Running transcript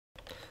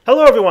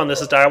Hello everyone,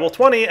 this is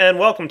Direwolf20, and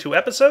welcome to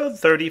episode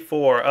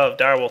 34 of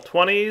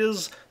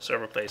Direwolf20's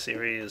Server Play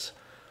series.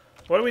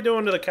 What are we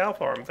doing to the cow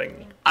farm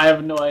thing? I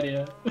have no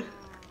idea.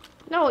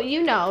 No,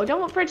 you know.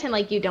 Don't pretend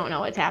like you don't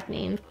know what's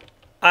happening.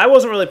 I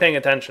wasn't really paying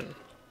attention.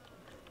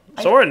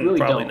 Soren really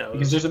probably don't, knows.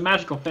 because there's a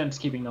magical fence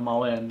keeping them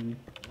all in.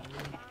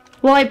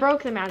 Well, I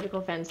broke the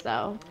magical fence,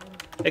 though.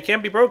 It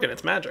can't be broken,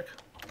 it's magic.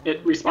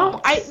 It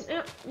responds.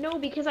 No,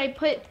 because I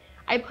put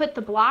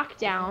the block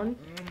down,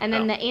 and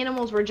then the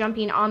animals were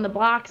jumping on the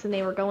blocks, and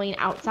they were going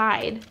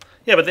outside.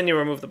 Yeah, but then you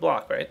remove the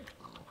block, right?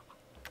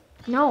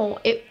 No,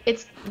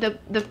 it's the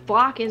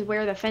block is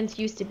where the fence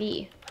used to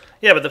be.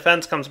 Yeah, but the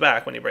fence comes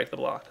back when you break the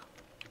block.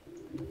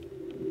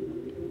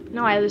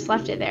 No, I just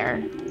left it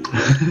there.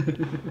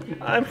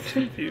 I'm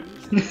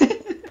confused.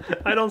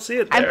 I don't see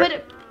it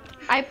there.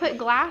 I put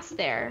glass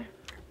there.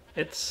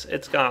 It's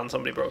gone,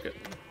 somebody broke it.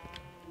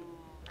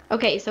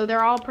 Okay, so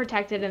they're all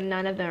protected and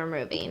none of them are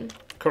moving.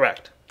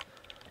 Correct.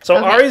 So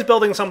Okay. Ari's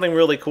building something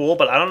really cool,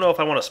 but I don't know if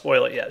I want to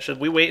spoil it yet. Should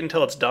we wait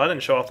until it's done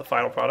and show off the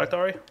final product,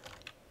 Ari?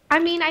 I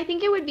mean, I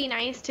think it would be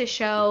nice to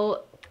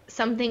show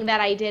something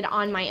that I did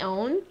on my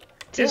own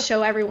to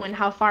show everyone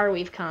how far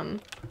we've come.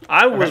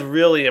 I was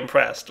really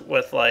impressed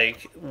with,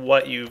 like,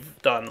 what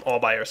you've done all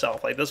by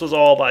yourself. Like, this was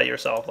all by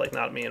yourself, like,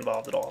 not me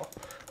involved at all.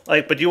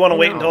 Like, but do you want to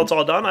wait until it's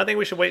all done? I think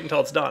we should wait until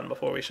it's done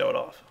before we show it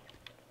off.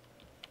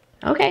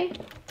 Okay.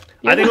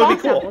 I think it would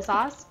be cool.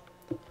 Applesauce.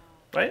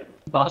 Right?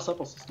 Boss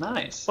Apples is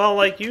nice. Well,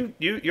 like,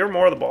 you're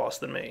more the boss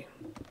than me.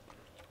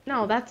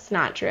 No, that's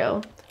not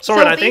true.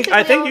 Soren, So I think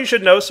basically you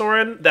should know,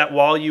 Soren, that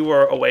while you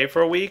were away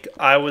for a week,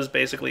 I was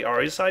basically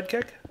Ari's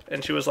sidekick,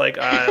 and she was like,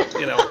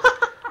 you know,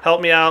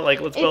 help me out, like,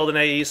 let's build an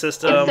AE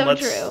system,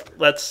 it's so true.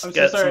 let's I'm so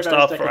get sorry some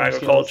about stuff for technical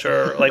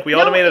agriculture. Like, we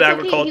No, automated it's okay.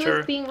 agriculture. He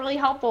was being really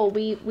helpful.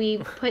 We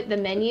put the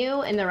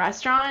menu in the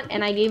restaurant,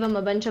 and I gave him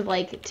a bunch of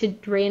like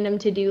random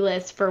to-do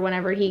lists for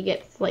whenever he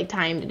gets like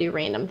time to do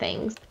random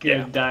things.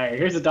 Yeah. Dyer.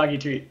 Here's a doggy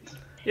treat.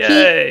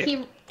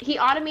 Yay! He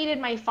automated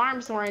my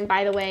farm, Soren,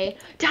 by the way.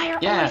 Dyer,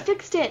 I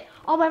fixed it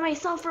all by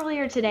myself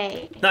earlier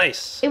today.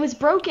 Nice. It was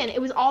broken.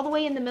 It was all the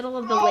way in the middle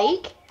of the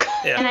lake,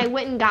 Yeah. and I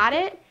went and got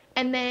it,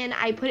 and then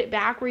I put it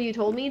back where you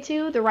told me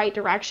to, the right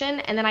direction,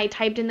 and then I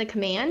typed in the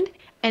command,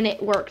 and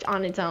it worked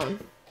on its own.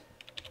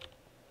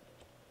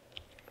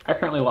 I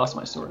apparently lost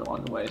my sword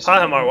along the way. So Hi,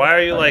 Hamar, why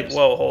are you like,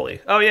 whoa, holy?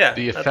 Oh, yeah.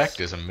 The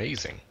effect is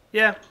amazing.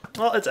 Yeah,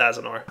 well, it's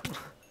Azanor.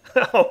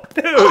 Oh,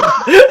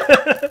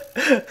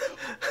 dude!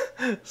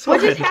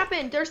 What just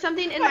happened? There's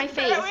something in my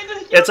face.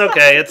 It's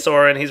okay, it's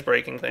Soren, he's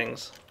breaking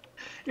things.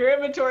 Your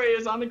inventory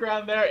is on the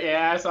ground there.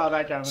 Yeah, I saw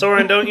that coming.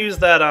 Soren, don't use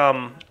that,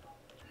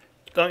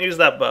 don't use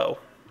that bow.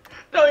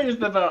 Don't use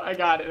the boat. I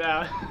got it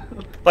now.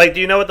 Like,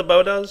 do you know what the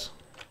bow does?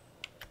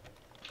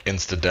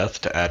 Insta-death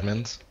to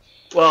admins.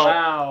 Well,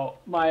 Wow,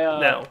 my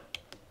no.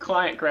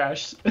 client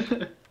crashed.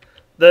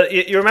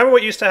 You remember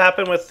what used to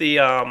happen with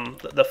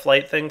the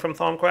flight thing from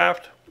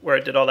Thaumcraft? Where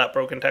it did all that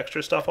broken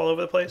texture stuff all over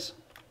the place?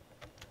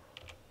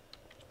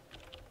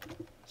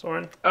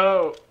 Soren?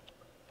 Oh,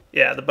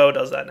 Yeah, the bow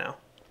does that now.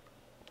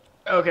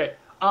 okay.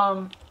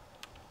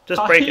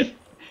 Just break it.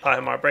 Hi,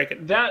 Hamar, break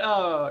it.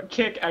 That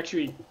kick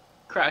actually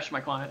crashed my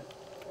client.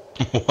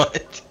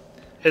 What?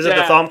 Is it the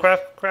Yeah.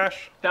 Thaumcraft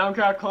crash?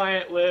 Downcraft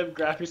client live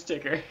graphic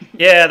sticker.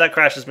 Yeah, that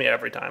crashes me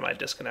every time I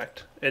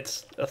disconnect.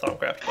 It's a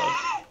Thaumcraft bug.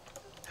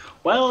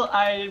 Well,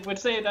 I would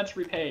say that's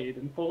repaid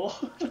in full.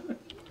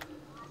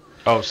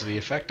 Oh, so the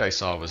effect I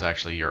saw was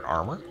actually your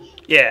armor?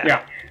 Yeah.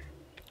 Yeah.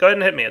 Go ahead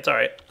and hit me, it's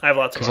alright. I have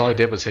lots of Because all I armor.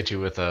 did was hit you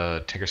with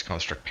a Tinker's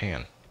Construct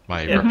Pan.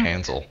 My Yeah.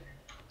 Rapunzel.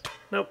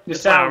 Nope, The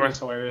it's my sound armor. is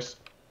hilarious.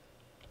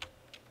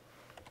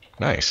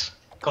 Nice.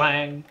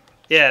 Clang.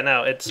 Yeah,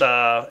 no, it's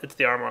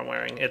the armor I'm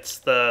wearing. It's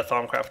the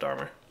Thaumcraft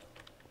armor.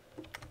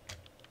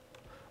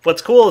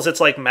 What's cool is it's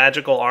like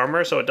magical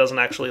armor, so it doesn't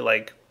actually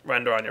like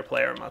render on your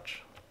player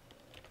much.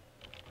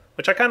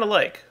 Which I kind of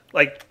like.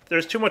 Like,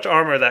 there's too much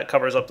armor that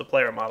covers up the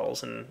player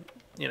models, and,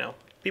 you know,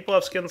 people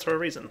have skins for a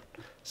reason,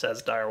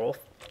 says Direwolf.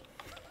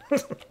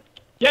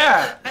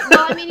 Yeah.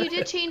 Well, I mean, you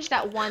did change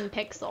that 1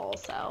 pixel,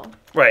 so.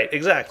 Right,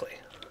 exactly.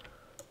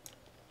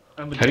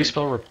 How do you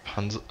spell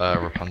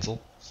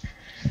Rapunzel?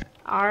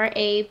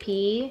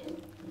 R-A-P.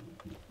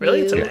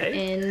 Really? It's an A?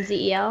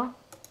 U-N-Z-E-L.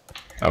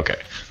 Okay.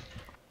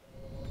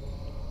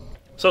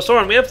 So,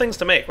 Soren, we have things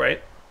to make,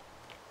 right?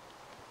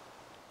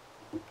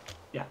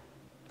 Yeah.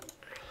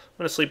 I'm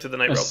gonna sleep through the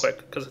night real quick,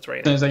 because it's As soon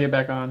raining. as I get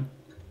back on.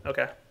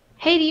 Okay.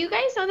 Hey, do you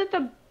guys know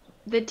that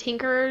the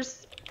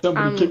Tinker's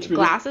Somebody kicked me.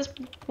 glass is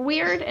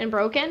weird and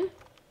broken?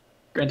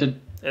 Granted,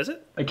 Is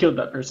it? I killed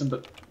that person,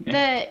 but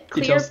The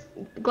clear Details.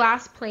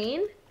 glass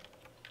plane,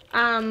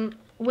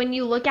 when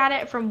you look at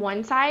it from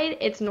one side,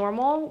 it's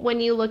normal. When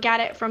you look at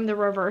it from the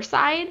reverse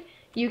side,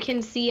 you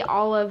can see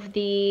all of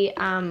the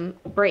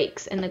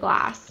breaks in the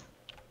glass.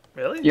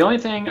 Really? the only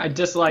thing I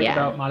dislike Yeah.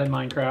 about modded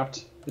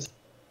Minecraft is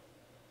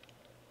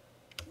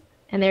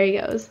And there he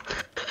goes.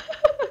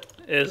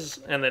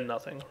 And then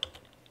nothing.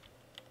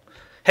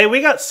 Hey,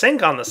 we got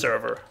sync on the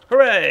server.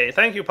 Hooray!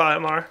 Thank you,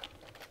 Pyamar.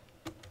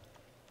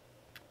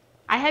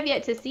 I have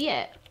yet to see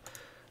it.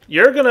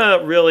 You're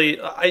gonna really.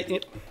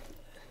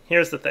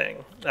 Here's the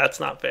thing. That's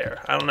not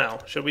fair. I don't know.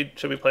 Should we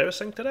play with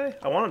Sync today?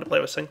 I wanted to play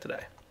with Sync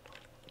today.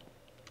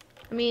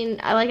 I mean,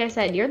 like I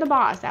said, you're the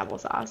boss,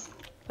 Applesauce.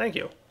 Thank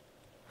you.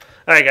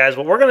 All right, guys.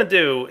 What we're gonna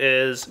do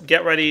is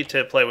get ready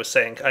to play with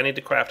Sync. I need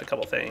to craft a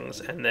couple things,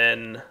 and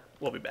then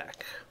we'll be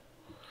back.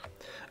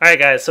 All right,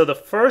 guys. So the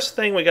first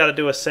thing we got to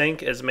do with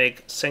Sync is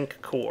make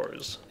Sync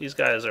cores. These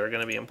guys are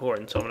gonna be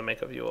important, so I'm gonna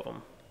make a few of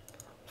them.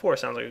 4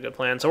 sounds like a good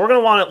plan. So we're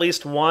gonna want at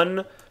least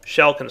one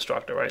shell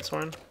constructor, right,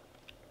 Soren?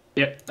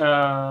 Yep.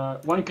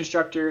 One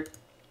constructor,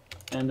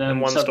 and then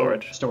And one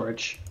storage.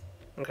 Storage.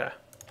 Okay.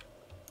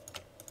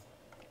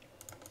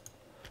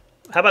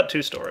 How about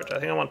 2 storage? I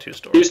think I want 2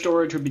 storage. 2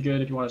 storage would be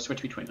good if you want to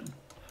switch between them.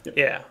 Yep.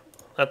 Yeah,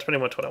 that's pretty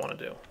much what I want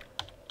to do.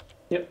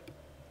 Yep.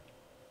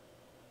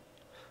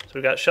 So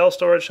we got shell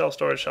storage,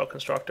 shell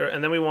constructor,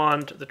 and then we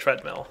want the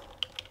treadmill.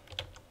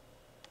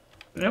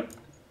 Yep.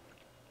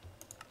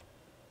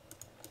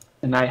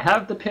 And I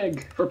have the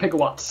pig for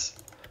pigawatts.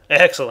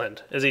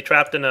 Excellent. Is he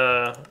trapped in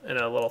a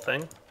little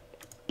thing?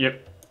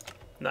 Yep.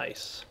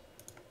 Nice.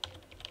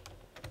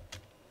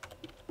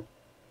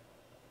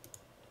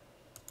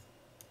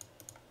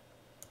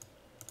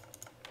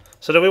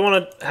 So do we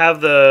want to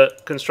have the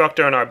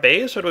constructor in our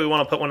base, or do we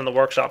want to put one in the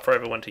workshop for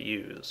everyone to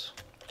use?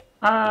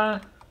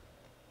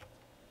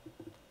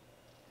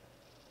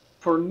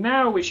 For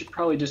now, we should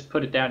probably just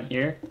put it down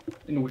here.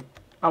 And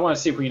I want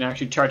to see if we can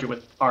actually charge it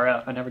with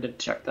RF. I never did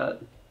check that.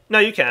 No,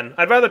 you can.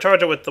 I'd rather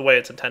charge it with the way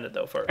it's intended,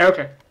 though, first.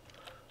 Okay.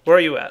 Where are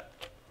you at?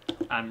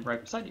 I'm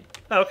right beside you.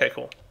 Oh, okay,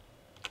 cool.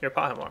 You're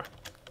Pahimar.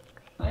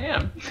 I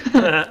am.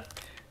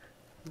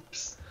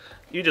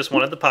 You just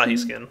wanted the Pahi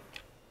skin.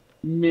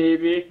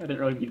 Maybe. I didn't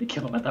really need to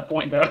kill him at that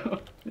point, though.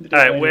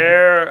 Alright,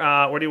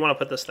 where do you want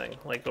to put this thing?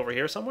 Like, over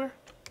here somewhere?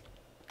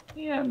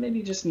 Yeah,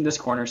 maybe just in this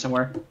corner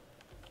somewhere.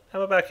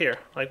 How about back here?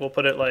 Like, we'll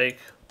put it, like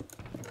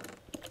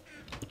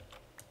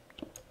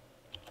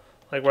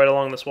right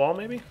along this wall,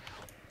 maybe?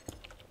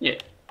 Yeah.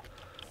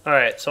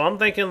 Alright, so I'm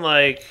thinking,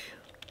 like,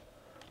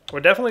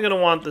 we're definitely going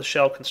to want the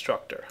shell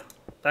constructor.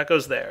 That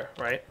goes there,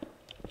 right?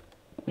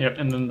 Yep,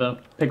 and then the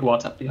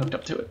pigawatts have to be hooked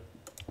up to it.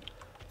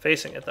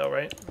 Facing it, though,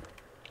 right?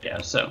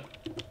 Yeah, so.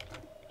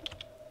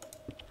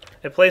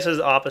 It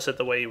places opposite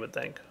the way you would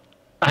think,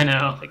 I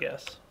know. I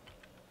guess.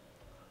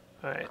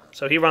 Alright,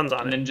 so he runs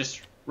on And it. then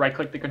just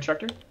right-click the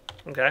constructor.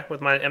 Okay, with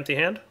my empty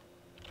hand.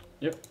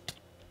 Yep.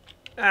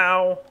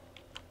 Ow.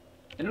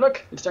 And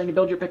look, it's starting to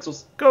build your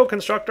pixels. Go,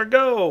 constructor,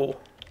 go!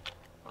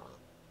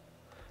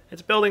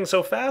 It's building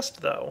so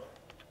fast, though.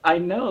 I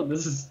know,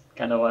 this is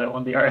kind of why I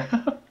want the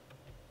RF.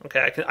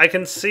 Okay, I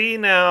can see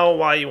now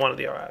why you wanted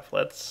the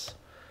RF.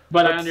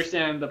 But I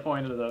understand the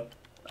point of the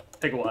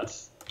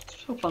pigawatts.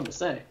 It's so fun to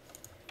say.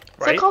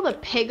 Is it called a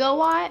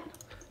pigawatt?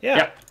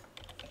 Yeah.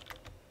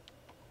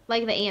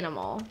 Like the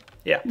animal.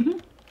 Yeah. Mm-hmm.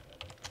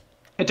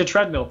 It's a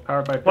treadmill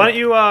powered by. Why don't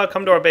you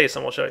come to our base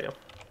and we'll show you?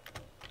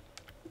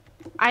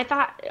 I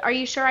thought, are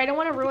you sure? I don't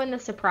want to ruin the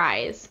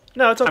surprise.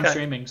 No, it's okay. I'm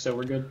streaming, so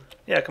we're good.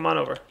 Yeah, come on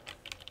over.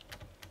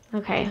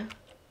 Okay.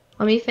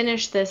 Let me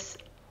finish this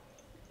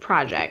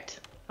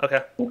project.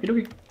 Okay.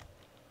 Okey-dokey.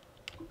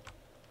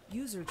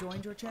 User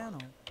joined your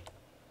channel.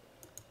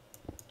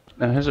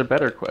 Now, here's a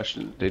better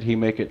question. Did he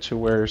make it to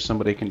where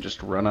somebody can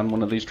just run on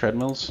one of these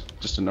treadmills?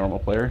 Just a normal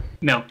player?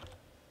 No.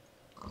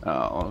 Oh,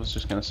 I was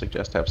just going to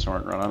suggest have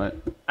Soren run on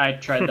it. I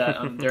tried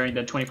that during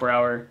the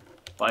 24-hour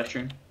live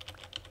stream.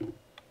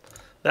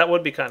 That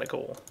would be kind of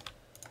cool.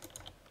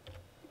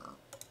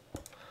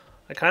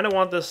 I kind of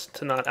want this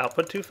to not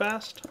output too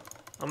fast.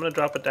 I'm going to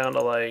drop it down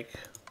to, like...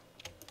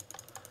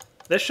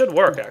 This should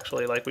work,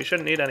 actually. Like, we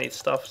shouldn't need any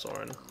stuff,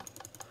 Soren.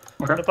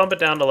 I'm going to bump it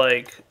down to,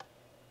 like,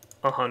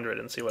 100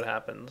 and see what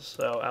happens.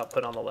 So,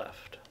 output on the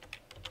left.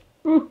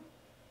 Ooh.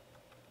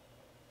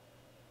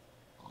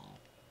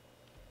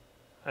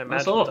 I imagine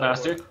That's a little that'll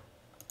faster. work.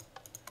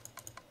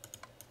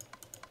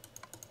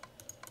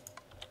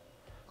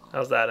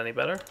 How's that? Any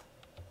better?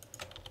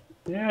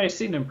 Yeah, I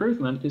see an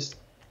improvement. Just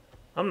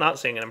I'm not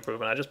seeing an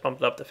improvement. I just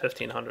bumped it up to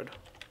 1500.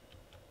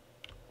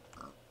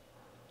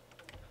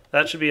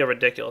 That should be a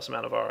ridiculous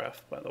amount of RF,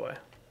 by the way.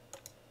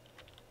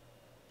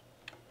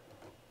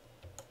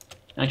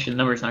 actually, the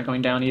number's not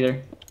going down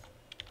either.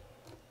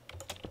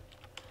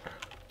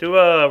 Do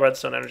a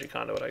redstone energy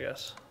conduit, I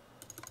guess.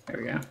 There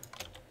we go.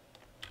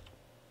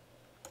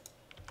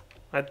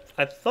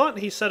 I thought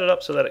he set it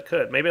up so that it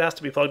could. Maybe it has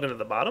to be plugged into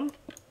the bottom?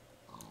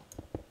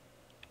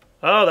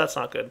 Oh, that's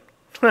not good.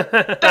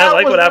 I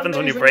like what happens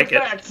when you break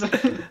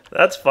it.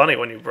 That's funny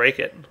when you break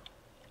it.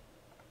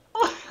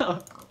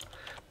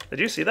 Did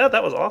you see that?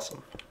 That was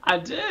awesome. I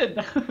did.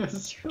 That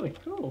was really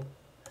cool.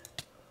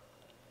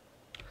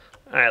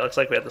 Alright, looks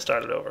like we have to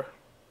start it over.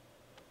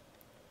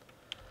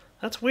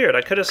 That's weird.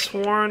 I could have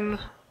sworn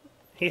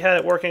he had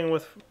it working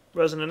with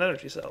resonant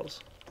energy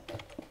cells.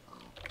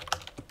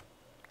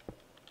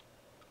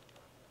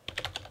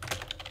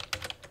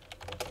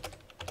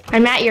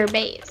 I'm at your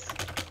base.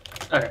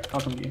 Okay, I'll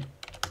come to you.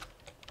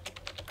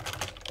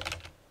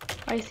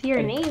 I see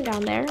your name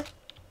down there.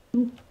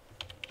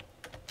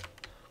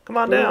 Come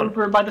on We're down.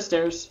 over by the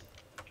stairs.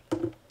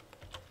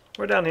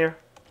 We're down here.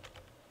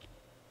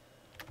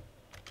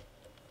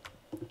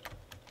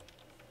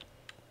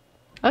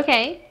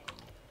 Okay.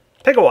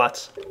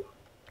 Pigawatts.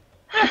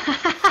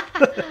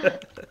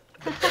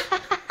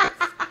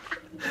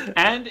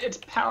 And it's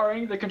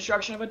powering the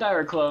construction of a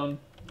dire clone.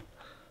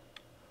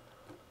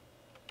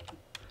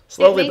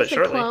 Slowly it but makes a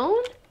surely.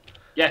 clone?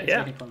 Yeah, it's Yeah.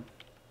 making a clone.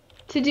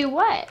 To do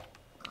what?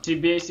 To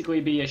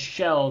basically be a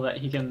shell that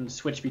he can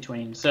switch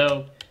between.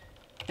 So,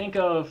 think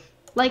of...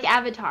 Like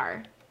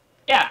Avatar.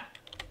 Yeah,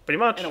 Pretty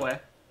much. in a way.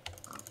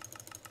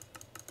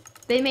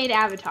 They made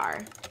Avatar.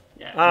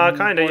 Yeah.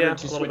 Kinda, In order yeah,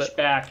 to a little switch bit.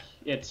 back,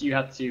 you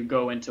have to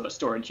go into a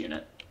storage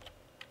unit.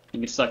 You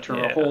can select from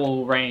Yeah. a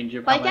whole range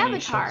of Like how many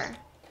Avatar. shells.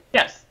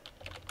 Yes.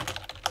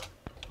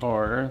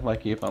 Or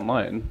like Eve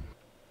Online.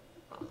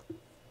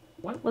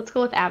 Let's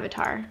go with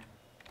Avatar.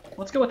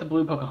 Let's go with the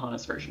blue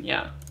Pocahontas version.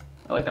 Yeah,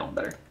 I like that one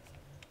better.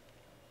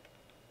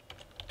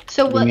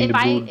 So You what mean if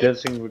the blue I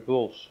dancing with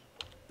wolves?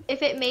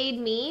 if it made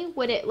me,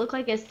 would it look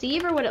like a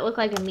Steve or would it look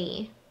like a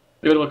me?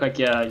 It would look like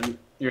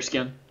your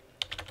skin.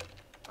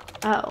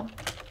 Oh.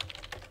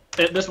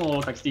 This one will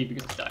look like Steve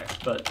because it's dire,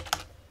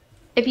 but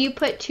If you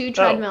put 2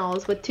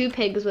 treadmills with 2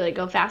 pigs, would it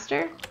go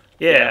faster?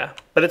 Yeah,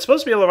 but it's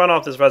supposed to be able to run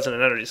off this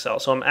resonant energy cell.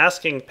 So I'm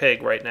asking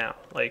Pig right now.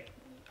 Like,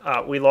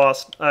 we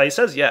lost. He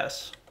says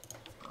yes.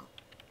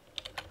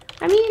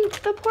 I mean,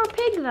 the poor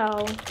pig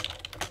though.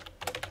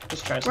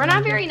 just try We're something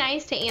not here. very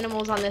nice to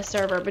animals on this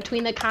server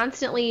between the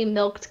constantly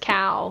milked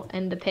cow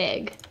and the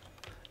pig.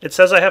 It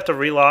says I have to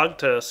relog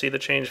to see the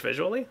change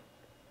visually.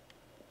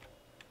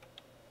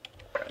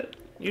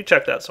 You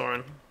check that,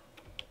 Soren.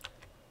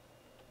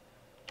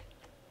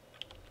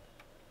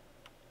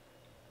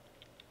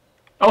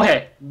 Oh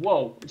hey,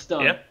 whoa, it's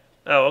done. Yeah.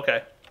 Oh,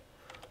 okay.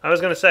 I was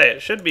gonna say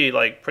it should be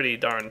like pretty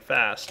darn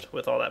fast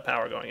with all that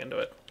power going into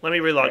it. Let me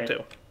relog Right. too.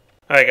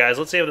 All right, guys.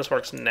 Let's see if this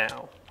works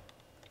now.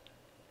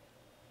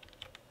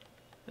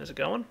 Is it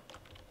going?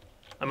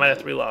 I might have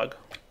to relog.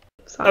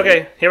 Sorry.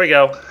 Okay, here we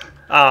go.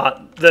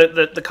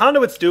 The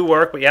conduits do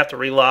work, but you have to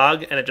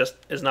relog, and it just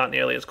is not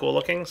nearly as cool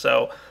looking.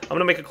 So I'm going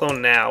to make a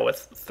clone now with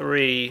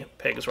 3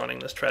 pigs running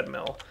this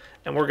treadmill,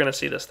 and we're going to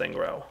see this thing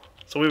grow.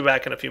 So we'll be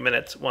back in a few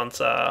minutes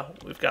once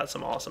we've got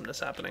some awesomeness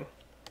happening.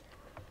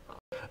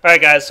 All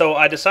right, guys, so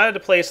I decided to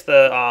place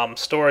the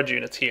storage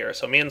units here.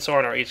 So me and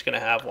Soren are each going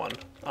to have one.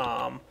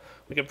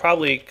 We could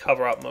probably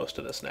cover up most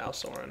of this now,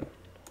 Soren.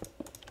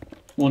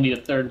 We'll need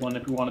a third one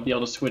if we want to be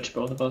able to switch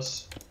both of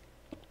us.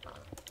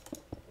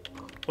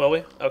 Will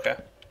we? Okay.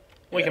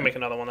 We can Yeah. make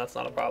another one. That's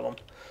not a problem.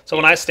 So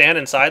when I stand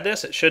inside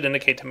this, it should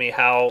indicate to me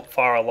how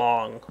far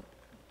along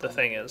the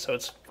thing is. So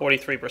it's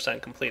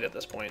 43% complete at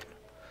this point.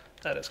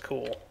 That is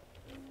cool.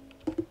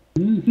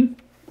 Mm-hmm.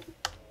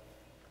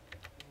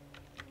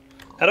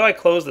 How do I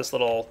close this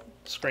little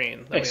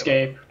screen? that we have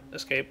Escape. open?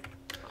 Escape.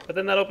 But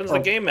then that opens Oh. the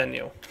game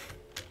menu.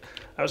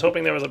 I was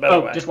hoping there was a better Oh,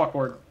 way. just walk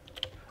forward.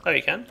 Oh,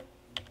 you can?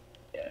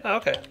 Yeah. Oh,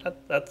 okay.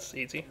 That's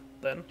easy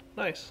then.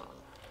 Nice.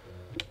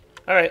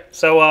 Alright,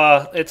 so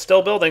it's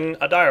still building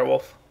a dire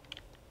wolf.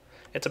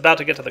 It's about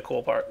to get to the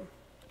cool part,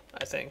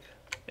 I think.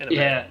 In a minute.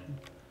 Yeah,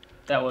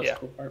 that was Yeah. the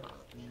cool part.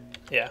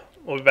 Yeah,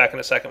 we'll be back in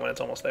a second when it's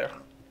almost there.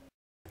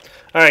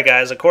 Alright,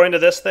 guys, according to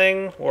this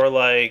thing, we're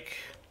like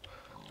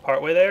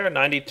partway there,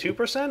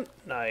 92%?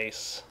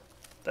 Nice.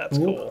 That's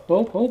cool.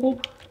 Oh.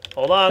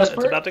 Hold on, Best it's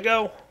part? about to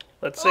go.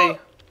 Let's see.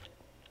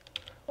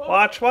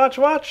 Watch, watch,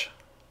 watch.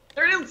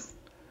 There it is!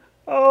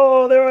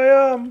 Oh, there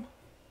I am.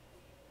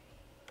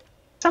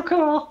 So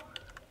cool!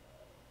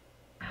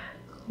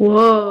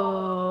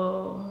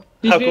 Whoa.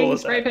 He's How being cool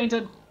is spray that?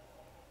 painted.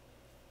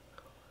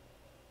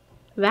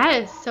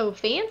 That is so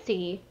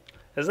fancy.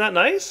 Isn't that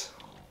nice?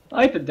 I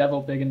like the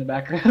devil pig in the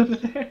background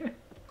there.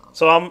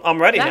 So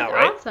I'm ready That's now,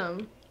 right?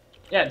 awesome.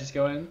 Yeah, just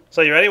go in.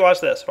 So you ready?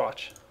 Watch this.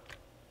 Watch.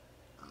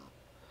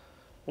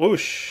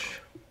 Whoosh.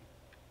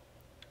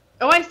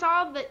 Oh, I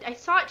saw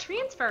it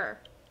transfer.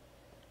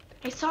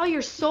 I saw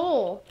your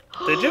soul.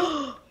 Did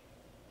you?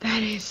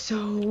 That is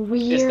so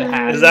weird. It's the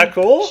hat. Is that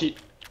cool?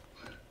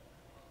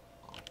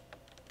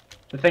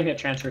 The thing that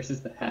transfers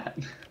is the hat.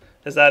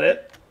 Is that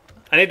it?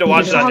 I need to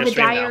watch You it on saw your the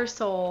stream dire now.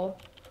 soul.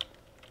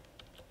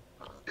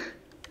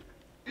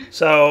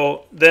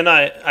 So then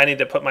I need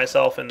to put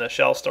myself in the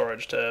shell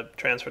storage to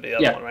transfer to the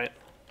other Yeah. one, right?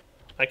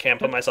 I can't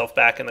put myself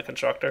back in the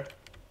constructor.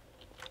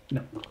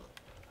 No.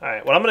 All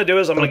right. What I'm going to do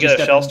is I'm Don't going to you get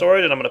a step shell in.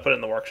 storage and I'm going to put it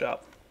in the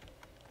workshop.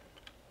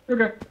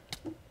 Okay.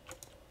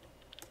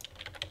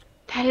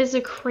 That is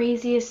the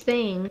craziest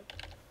thing.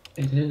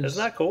 It is.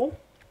 Isn't that cool?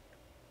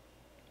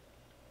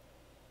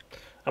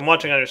 I'm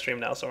watching on your stream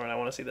now, Soren. I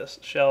want to see this.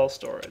 Shell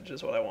storage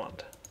is what I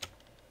want.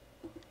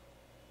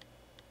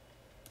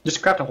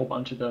 Just craft a whole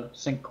bunch of the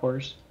sync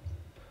cores.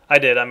 I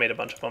did. I made a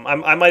bunch of them.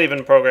 I might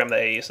even program the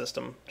AE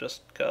system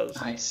just because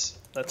Nice.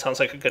 that sounds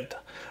like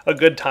a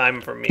good time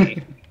for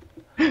me.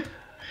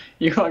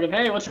 You fucking,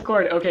 hey, what's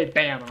recorded? Okay,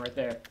 bam, I'm right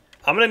there.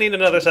 I'm going to need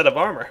another set of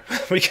armor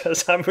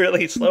because I'm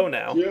really slow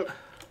now.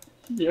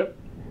 Yep.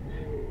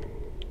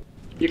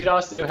 You could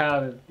also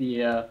have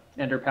the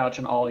ender pouch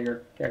on all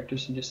your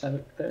characters and just have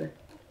it there.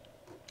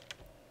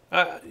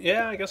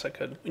 Yeah, I guess I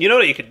could. You know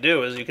what you could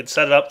do is you could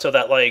set it up so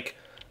that like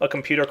a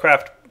computer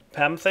craft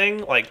PEM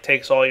thing like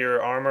takes all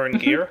your armor and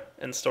gear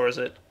and stores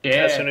it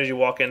as soon as you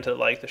walk into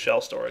like the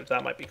shell storage.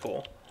 That might be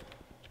cool.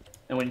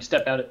 And when you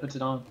step out, it puts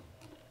it on.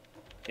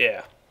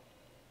 Yeah.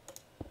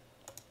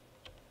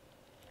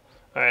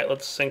 All right,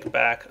 let's sync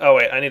back. Oh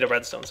wait, I need a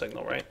redstone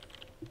signal, right?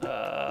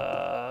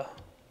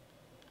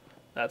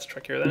 That's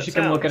trickier than You it should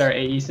sounds. come look at our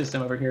AE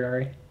system over here,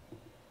 Ari.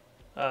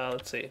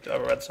 Let's see. Do I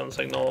have a redstone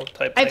signal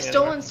type I've thing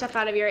stolen anywhere? stuff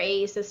out of your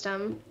AE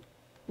system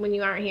when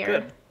you aren't here.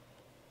 Good.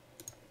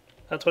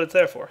 That's what it's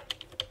there for.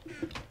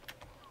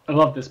 I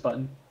love this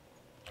button.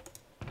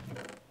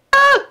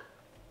 Ah!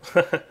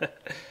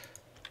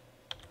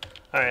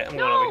 Alright, I'm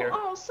No! going over here.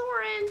 Oh,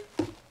 Soren!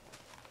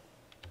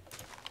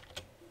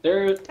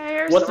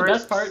 What's the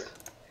best part?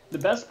 The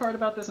best part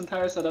about this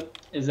entire setup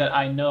is that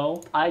I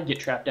know I get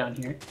trapped down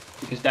here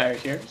because Dyer's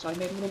here, so I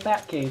made little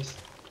bat caves.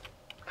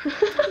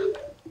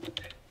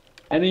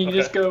 And then you can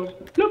just go,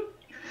 bloop.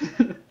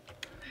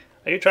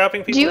 Are you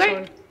trapping people, Do you,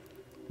 Soren?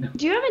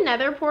 do you have a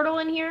nether portal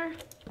in here?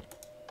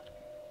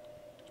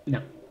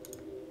 No.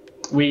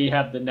 We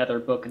have the nether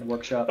book in the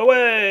workshop.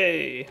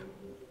 Away!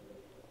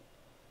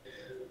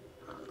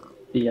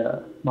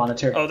 The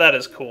monitor. Oh, that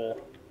is cool.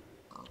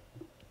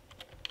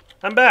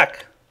 I'm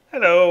back.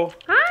 Hello.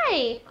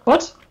 Hi!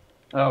 What?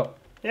 Oh.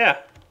 Yeah.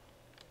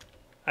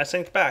 I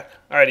synced back.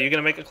 Alright, are you going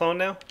to make a clone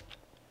now?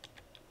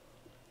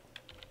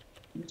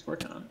 It's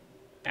working on it.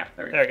 Yeah,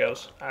 there we There go. it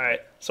goes.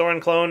 Alright. Soren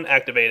clone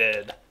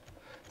activated.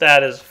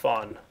 That is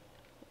fun.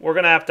 We're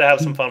going to have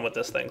some fun with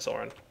this thing,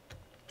 Soren.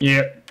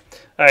 Yeah.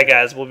 Alright,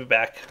 guys, we'll be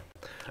back.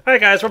 Alright,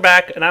 guys, we're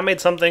back, and I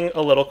made something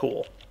a little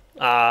cool.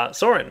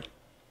 Soren,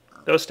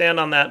 go stand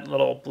on that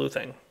little blue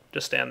thing.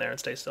 Just stand there and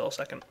stay still a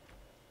second.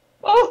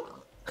 Oh!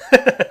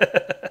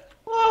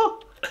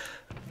 Oh!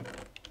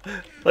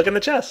 Look in the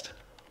chest.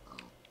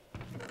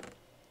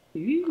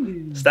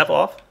 Ooh. Step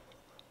off.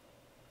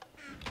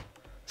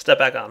 Step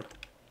back on.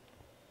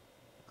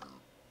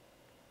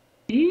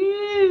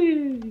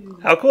 Ooh.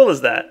 How cool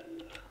is that?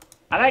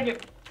 I like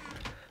it.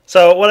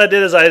 So what I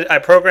did is I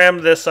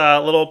programmed this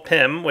little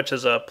PIM, which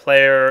is a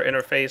player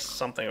interface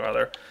something or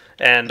other,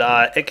 and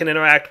it can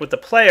interact with the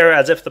player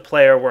as if the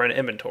player were an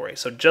inventory.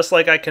 So just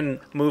like I can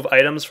move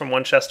items from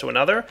one chest to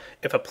another,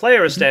 if a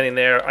player is standing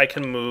there, I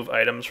can move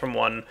items from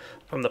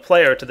the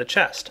player to the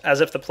chest,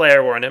 as if the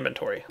player were an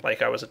inventory,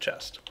 like I was a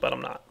chest, but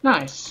I'm not.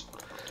 Nice.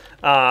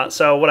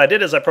 So what I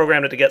did is I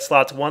programmed it to get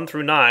slots 1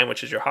 through 9,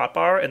 which is your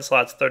hotbar, and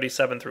slots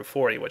 37 through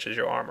 40, which is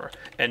your armor,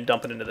 and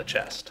dump it into the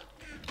chest.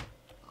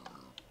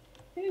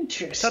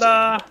 Interesting.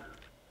 Ta-da!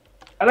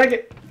 I like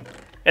it.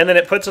 And then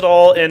it puts it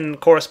all in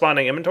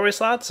corresponding inventory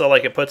slots. So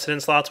like it puts it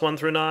in slots 1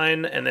 through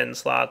 9, and then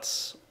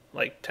slots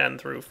like 10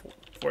 through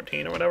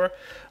 14 or whatever.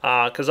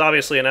 Because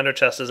obviously an ender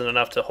chest isn't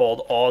enough to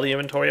hold all the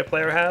inventory a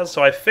player has.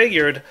 So I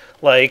figured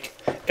like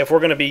if we're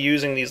going to be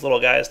using these little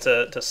guys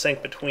to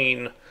sync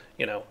between,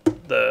 you know,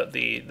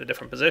 the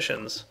different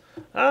positions.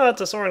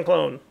 It's a Soren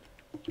clone.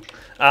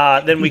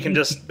 Then we can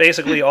just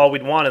basically all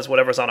we'd want is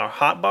whatever's on our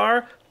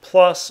hotbar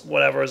plus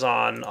whatever's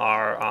on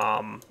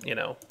our you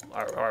know,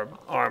 our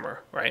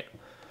armor, right?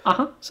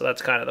 Uh-huh. So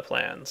that's kind of the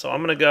plan. So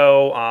I'm gonna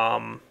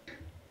go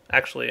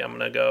actually I'm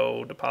gonna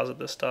go deposit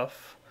this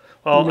stuff.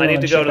 Well, I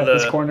need to go to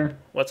this the corner.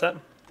 What's that?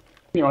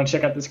 You want to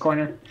check out this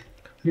corner?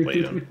 What are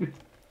you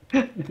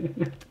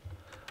doing?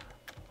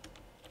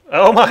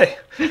 Oh my!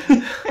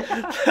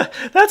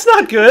 That's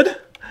not good.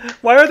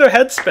 Why are their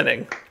heads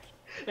spinning?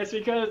 It's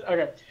because,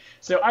 okay,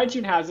 so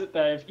iTunes has it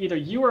that if either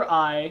you or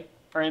I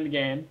are in the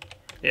game,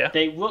 Yeah.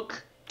 they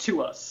look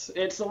to us.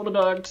 It's a little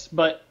bugged,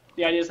 but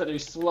the idea is that they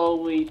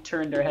slowly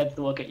turn their heads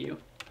to look at you.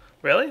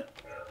 Really?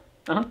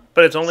 Uh-huh.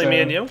 But it's only me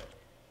So- and you?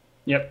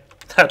 Yep.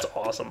 That's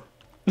awesome.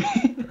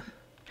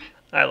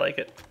 I like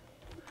it.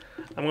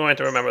 I'm going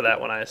to remember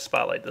that when I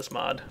spotlight this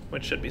mod,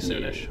 which should be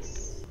soonish.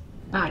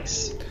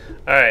 Nice.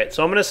 Alright,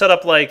 so I'm going to set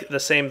up like the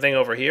same thing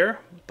over here,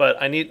 but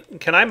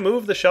can I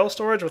move the shell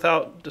storage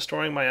without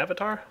destroying my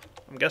avatar?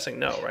 I'm guessing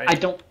no, right? I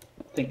don't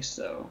think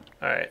so.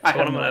 Alright, I so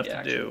what have I'm no going to have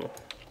idea, to do...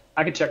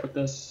 I can check with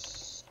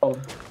this. Oh,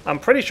 I'm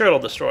pretty sure it'll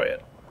destroy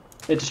it.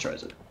 it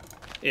destroys it.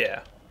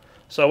 Yeah.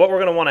 So what we're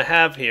going to want to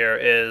have here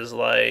is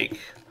like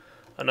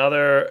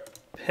another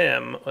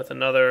PIM with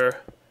another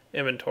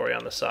inventory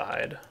on the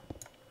side.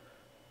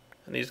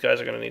 And these guys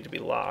are going to need to be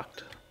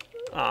locked.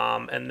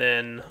 And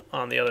then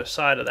on the other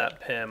side of that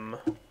PIM,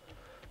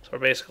 so we're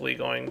basically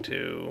going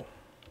to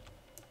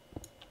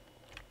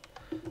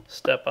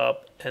step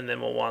up, and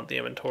then we'll want the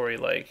inventory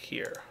like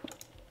here.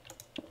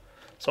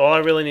 So all I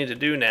really need to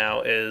do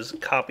now is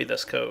copy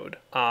this code.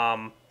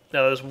 Now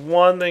there's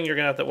one thing you're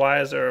going to have to...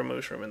 Why is there a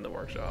mushroom in the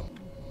workshop?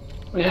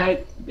 Yeah,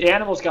 the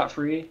animals got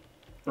free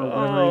for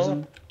whatever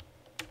reason.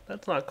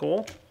 That's not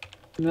cool.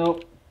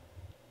 Nope.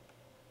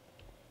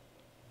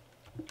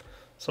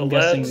 So I'm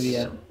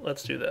guessing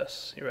let's do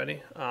this. You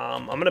ready?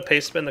 I'm going to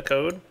paste spin the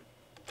code.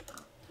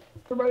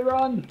 Everybody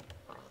run!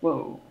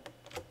 Whoa.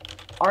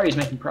 Ari's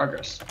making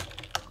progress.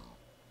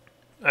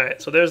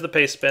 Alright, so there's the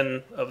paste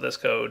spin of this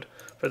code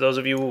For those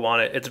of you who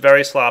want it, it's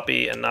very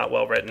sloppy and not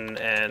well written,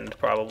 and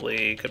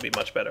probably could be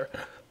much better.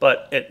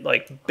 But it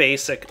like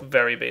basic,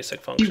 very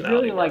basic functionality. He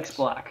really likes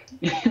black.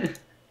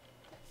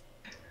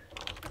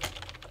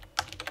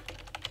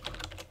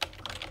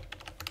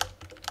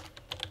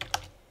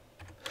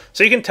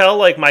 So you can tell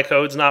like my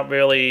code's not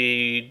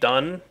really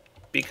done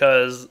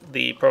because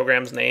the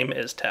program's name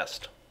is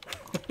test.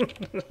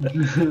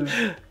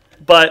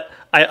 But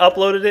I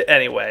uploaded it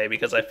anyway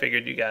because I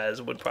figured you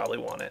guys would probably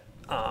want it.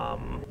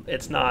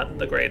 It's not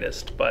the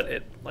greatest, but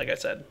it, like I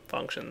said,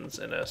 functions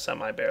in a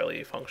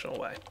semi-barely functional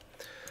way.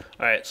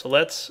 All right, so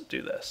let's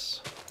do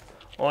this.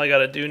 All I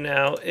gotta do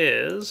now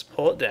is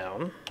pull it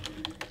down.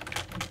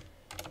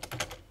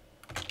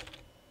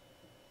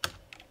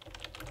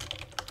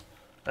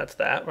 That's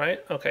that,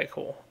 right? Okay,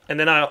 cool. And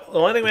then the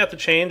only thing we have to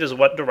change is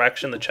what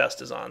direction the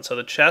chest is on. So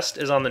the chest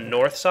is on the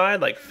north side,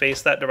 like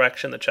face that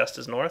direction, the chest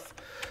is north.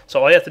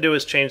 So all you have to do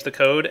is change the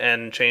code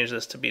and change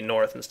this to be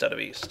north instead of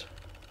east.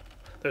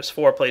 There's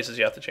 4 places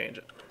you have to change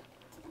it.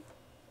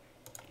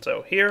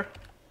 So here.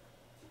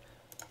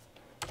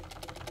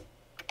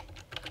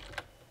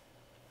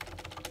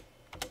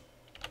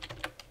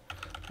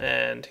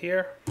 And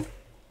here.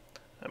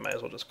 I might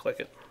as well just click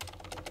it.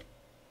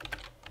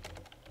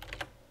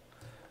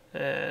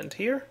 And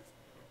here.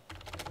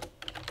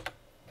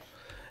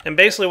 And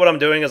basically what I'm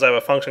doing is I have a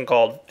function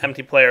called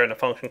empty player and a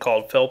function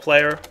called fill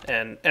player.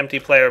 And empty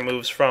player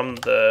moves from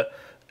the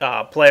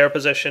player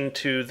position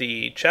to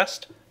the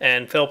chest,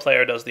 and fill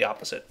player does the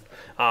opposite.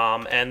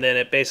 And then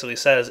it basically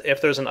says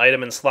if there's an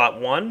item in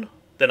slot 1,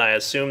 then I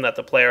assume that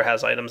the player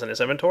has items in his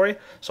inventory.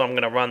 So I'm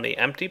going to run the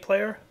empty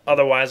player.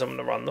 Otherwise, I'm going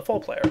to run the full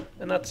player.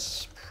 And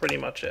that's pretty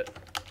much it.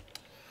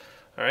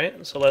 All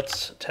right, so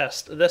let's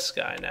test this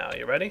guy now.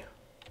 You ready?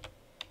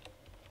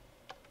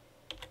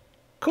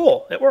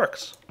 Cool, it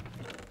works.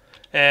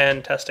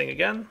 And testing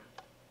again.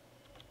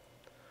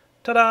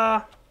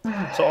 Ta-da!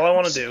 So all I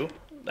want to do,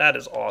 that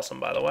is awesome,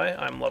 by the way.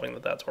 I'm loving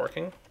that that's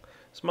working.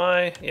 It's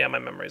my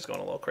memory's going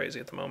a little crazy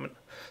at the moment.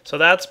 So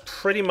that's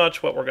pretty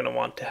much what we're going to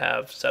want to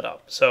have set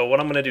up. So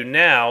what I'm going to do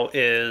now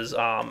is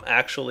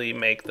actually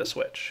make the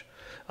switch.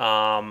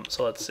 So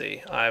let's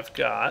see. I've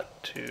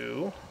got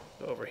to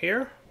go over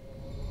here.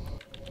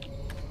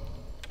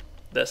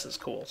 This is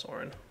cool,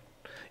 Soren.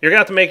 You're going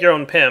to have to make your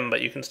own PIM,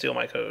 but you can steal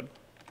my code.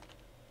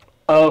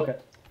 Oh, okay.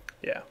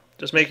 Yeah,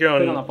 just make your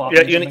own.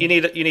 Yeah,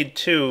 you need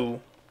 2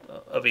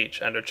 of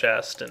each, ender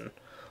chest and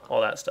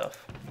all that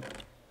stuff.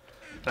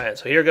 All right,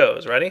 so here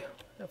goes. Ready?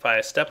 If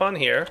I step on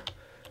here,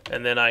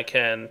 and then I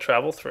can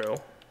travel through,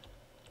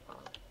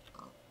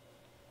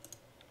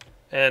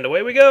 and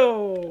away we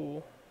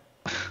go.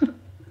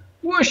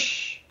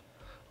 Whoosh!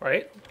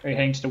 Right? Are you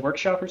heading to the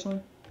workshop or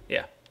something?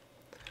 Yeah.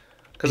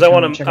 Because I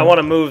want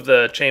to move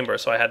the chamber,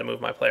 so I had to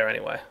move my player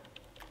anyway.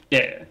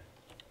 Yeah.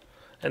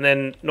 And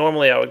then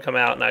normally I would come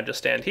out and I'd just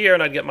stand here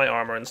and I'd get my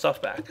armor and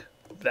stuff back.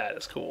 That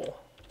is cool.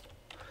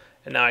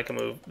 And now I can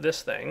move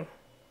this thing.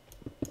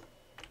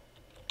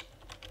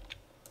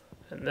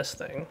 And this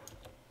thing.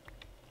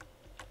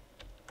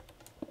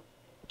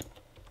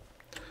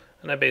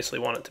 And I basically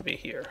want it to be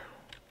here.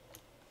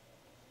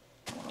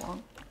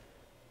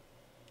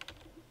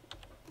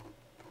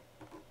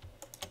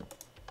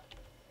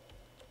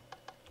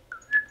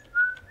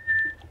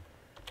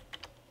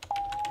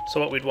 So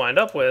what we'd wind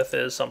up with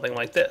is something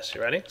like this.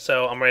 You ready?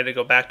 So I'm ready to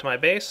go back to my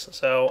base.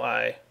 So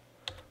I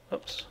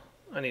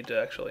need to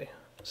actually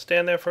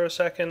stand there for a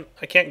second.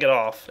 I can't get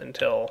off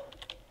until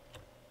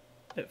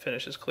it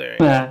finishes clearing.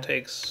 So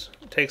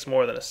it takes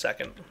more than a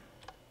second.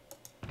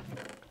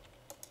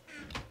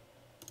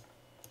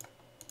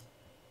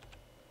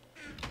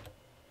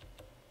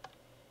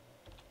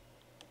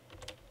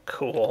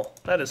 Cool.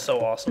 That is so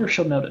awesome. Sure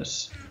she'll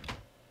notice.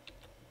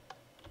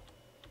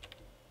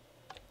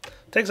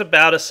 Takes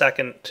about a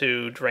second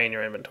to drain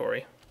your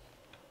inventory.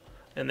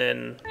 And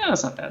then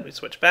that's not bad. We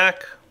switch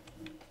back.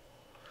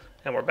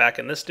 And we're back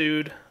in this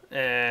dude.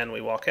 And we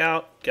walk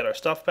out, get our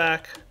stuff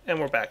back, and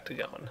we're back to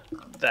going.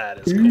 That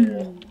is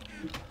cool.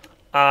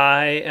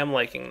 I am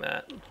liking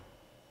that.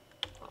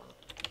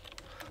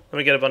 Let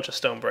me get a bunch of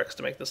stone bricks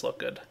to make this look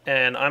good.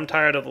 And I'm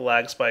tired of the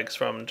lag spikes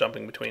from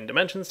jumping between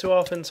dimensions too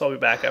often, so I'll be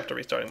back after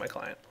restarting my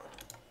client.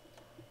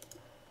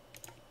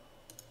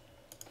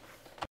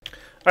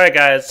 Alright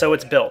guys, so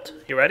it's built.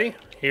 You ready?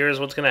 Here's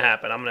what's going to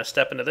happen. I'm going to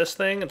step into this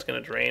thing. It's going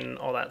to drain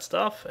all that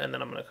stuff, and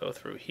then I'm going to go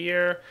through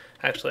here.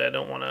 Actually, I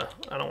don't want to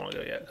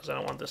go yet because I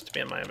don't want this to be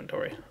in my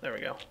inventory. There we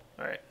go.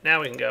 Alright,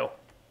 now we can go.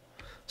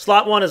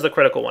 Slot 1 is the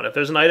critical one. If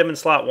there's an item in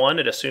slot 1,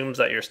 it assumes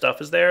that your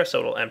stuff is there, so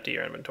it'll empty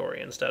your inventory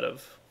instead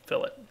of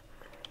fill it.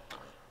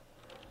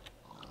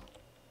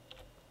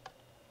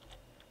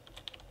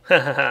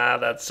 Haha,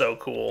 that's so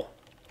cool.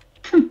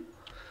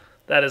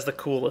 That is the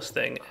coolest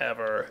thing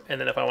ever.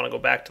 And then if I want to go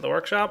back to the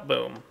workshop,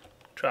 boom.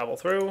 Travel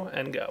through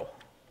and go.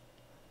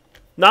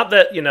 Not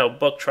that, you know,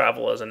 book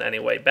travel is in any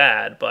way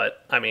bad,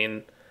 but, I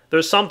mean,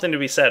 there's something to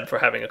be said for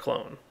having a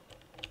clone.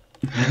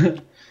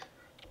 And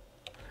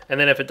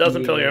then if it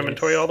doesn't fill your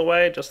inventory all the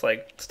way, just,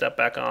 like, step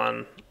back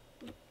on.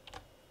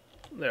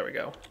 There we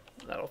go.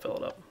 That'll fill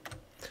it up.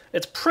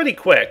 It's pretty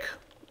quick,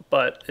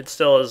 but it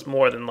still is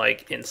more than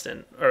like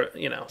instant, or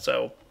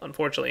so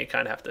unfortunately you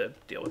kind of have to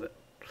deal with it.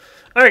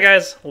 All right,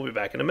 guys, we'll be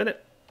back in a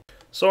minute.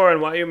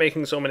 Soren, why are you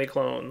making so many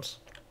clones?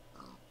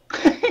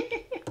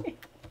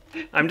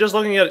 I'm just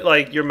looking at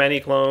like your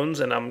many clones,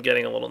 and I'm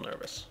getting a little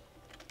nervous.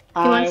 He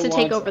wants to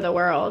take over the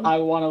world. I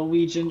want a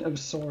legion of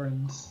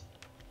Sorens.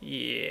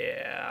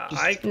 Yeah,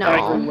 Just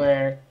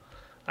everywhere.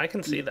 I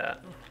can see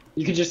that.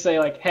 You could just say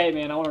like, "Hey,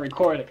 man, I want to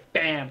record it."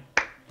 Bam,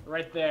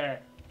 right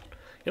there.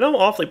 I'm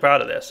awfully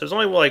proud of this. There's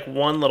only like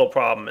one little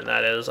problem, and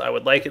that is I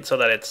would like it so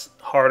that it's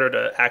harder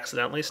to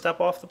accidentally step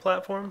off the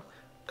platform.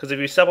 Because if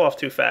you step off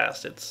too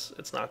fast,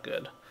 it's not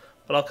good.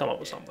 But I'll come up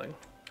with something.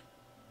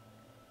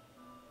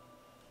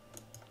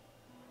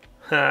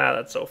 Ha,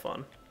 that's so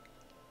fun.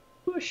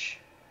 Whoosh.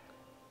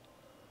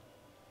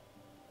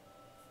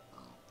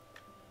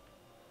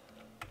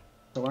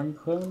 Soren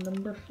clone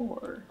number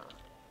 4.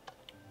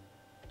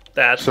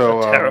 That's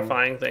a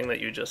terrifying thing that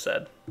you just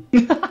said.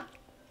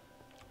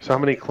 So how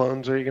many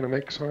clones are you going to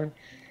make, Soren?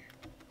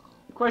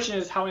 The question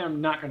is how many I'm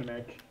not going to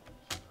make.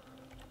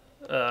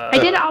 I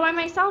did it all by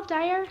myself,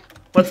 Dyer.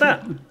 What's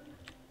that?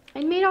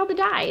 I made all the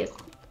dyes.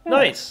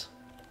 Nice.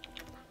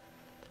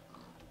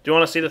 Do you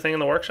want to see the thing in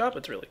the workshop?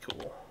 It's really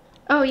cool.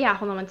 Oh yeah,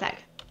 hold on one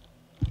sec.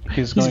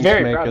 He's going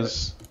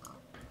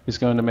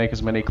to make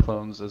as many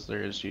clones as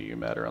there is UU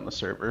matter on the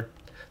server.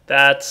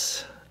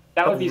 That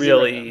would a be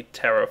really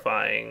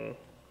terrifying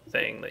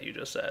thing that you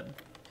just said.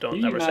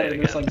 Don't ever say it again.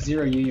 There's like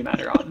 0 UU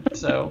matter on,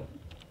 so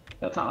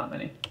that's not that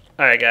many.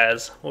 Alright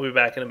guys, we'll be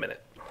back in a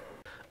minute.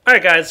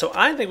 Alright guys, so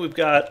I think we've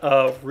got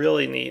a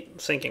really neat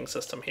syncing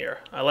system here.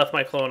 I left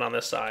my clone on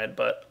this side,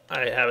 but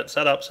I have it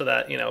set up so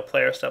that,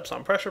 player steps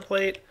on pressure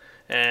plate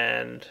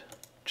and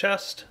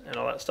chest and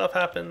all that stuff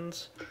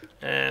happens.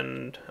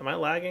 And am I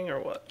lagging or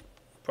what?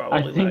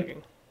 Probably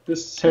lagging.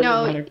 This server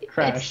might have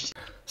crashed.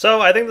 So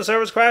I think the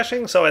server's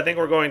crashing, so I think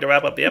we're going to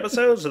wrap up the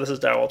episode. So this is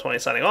Darrell20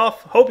 signing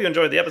off. Hope you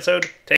enjoyed the episode.